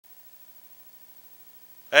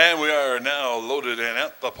And we are now loaded in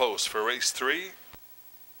at the post for race 3.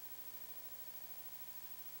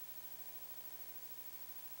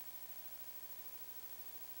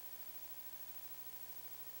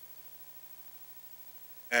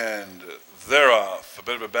 And they're off. A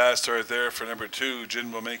bit of a bad start there for number 2,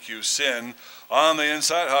 Gin Will Make You Sin. On the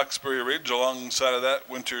inside, Hawkesbury Ridge. Alongside of that,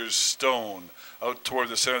 Winter's Stone. Out toward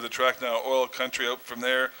the center of the track now, Oil Country. Out from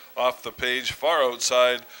there, off the page, far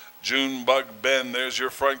outside, Junebug Ben. There's your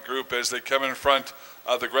front group as they come in front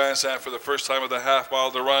of the grandstand for the first time with a half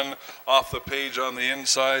mile to run. Off the page on the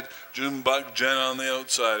inside, Junebug Jen on the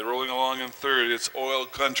outside. Rolling along in third, it's Oil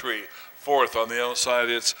Country. Fourth on the outside,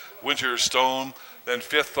 it's Winter's Stone. Then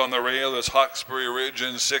fifth on the rail is Hawkesbury Ridge,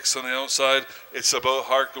 and sixth on the outside, it's About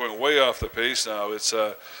Heart going way off the pace now. It's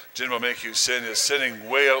Gin Will Make You Sin is sitting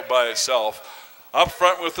way out by itself. Up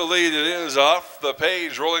front with the lead, it is off the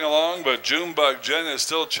page, rolling along, but Junebug Jen is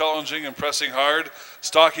still challenging and pressing hard,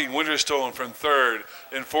 stalking Winterstone from third.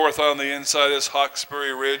 In fourth on the inside is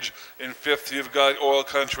Hawkesbury Ridge. In fifth, you've got Oil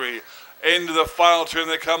Country. Into the final turn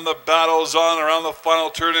they come. The battle's on around the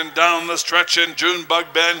final turn and down the stretch, and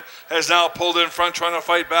Junebug Ben has now pulled in front, trying to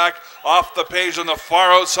fight back. Off the page on the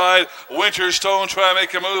far outside, Winterstone trying to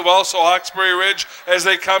make a move. Also Hawkesbury Ridge as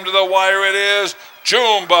they come to the wire. It is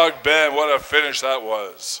Junebug Ben. What a finish that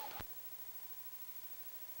was.